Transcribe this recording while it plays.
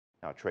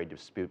Now, a trade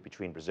dispute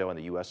between Brazil and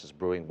the U.S. is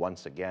brewing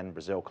once again.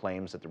 Brazil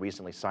claims that the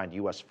recently signed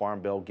U.S. Farm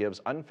Bill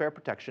gives unfair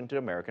protection to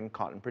American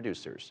cotton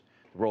producers.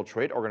 The World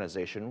Trade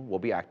Organization will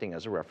be acting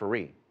as a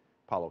referee.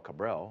 Paulo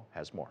Cabral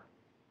has more.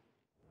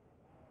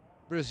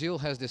 Brazil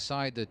has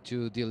decided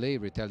to delay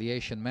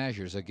retaliation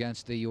measures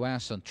against the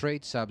U.S. on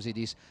trade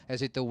subsidies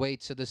as it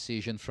awaits a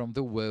decision from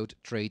the World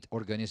Trade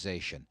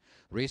Organization.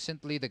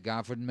 Recently, the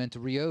government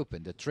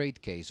reopened a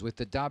trade case with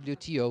the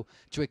WTO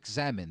to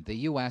examine the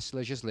U.S.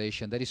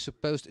 legislation that is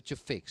supposed to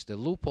fix the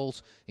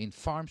loopholes in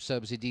farm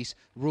subsidies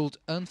ruled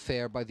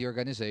unfair by the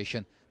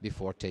organization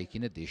before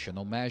taking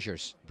additional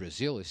measures.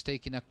 Brazil is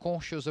taking a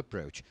cautious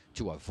approach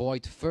to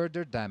avoid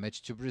further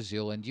damage to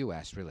Brazil and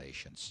U.S.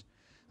 relations.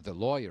 The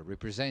lawyer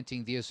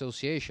representing the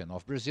Association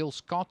of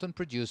Brazil's cotton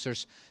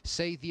producers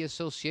say the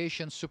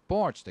association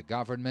supports the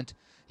government,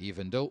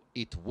 even though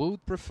it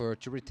would prefer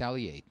to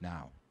retaliate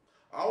now.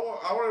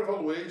 Our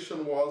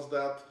evaluation was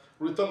that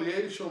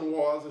retaliation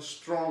was a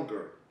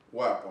stronger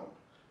weapon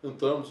in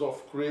terms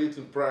of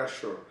creating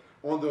pressure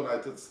on the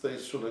United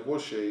States to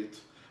negotiate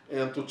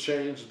and to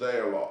change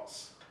their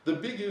laws. The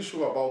big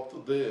issue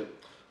about the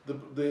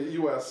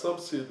U.S.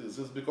 subsidies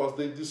is because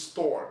they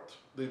distort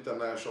the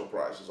international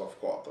prices of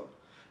cotton.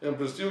 And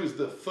Brazil is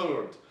the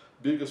third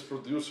biggest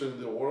producer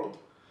in the world,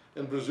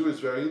 and Brazil is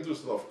very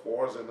interested, of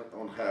course,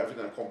 on having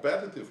a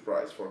competitive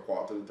price for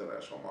cotton in the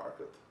international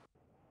market.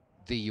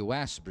 The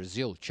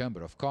U.S.-Brazil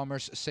Chamber of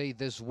Commerce say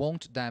this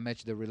won't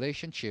damage the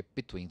relationship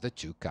between the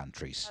two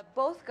countries.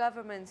 Both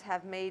governments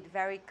have made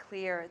very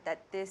clear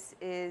that this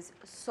is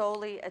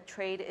solely a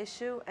trade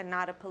issue and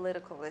not a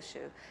political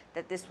issue,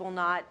 that this will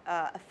not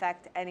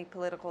affect any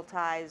political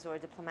ties or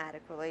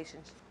diplomatic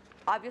relations.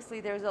 Obviously,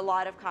 there's a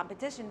lot of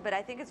competition, but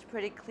I think it's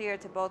pretty clear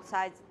to both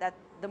sides that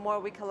the more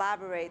we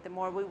collaborate, the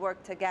more we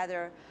work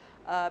together,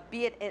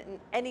 be it in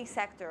any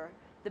sector,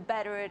 the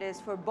better it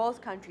is for both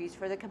countries,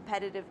 for the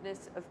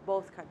competitiveness of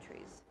both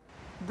countries.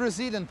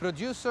 Brazilian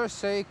producers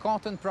say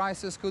cotton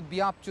prices could be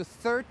up to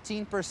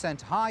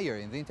 13% higher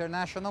in the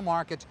international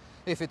market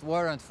if it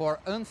weren't for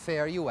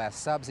unfair U.S.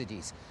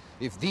 subsidies.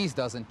 If this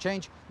doesn't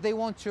change, they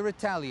want to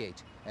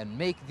retaliate and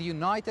make the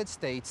United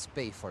States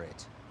pay for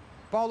it.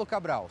 Paulo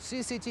Cabral,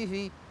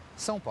 CCTV,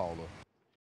 São Paulo.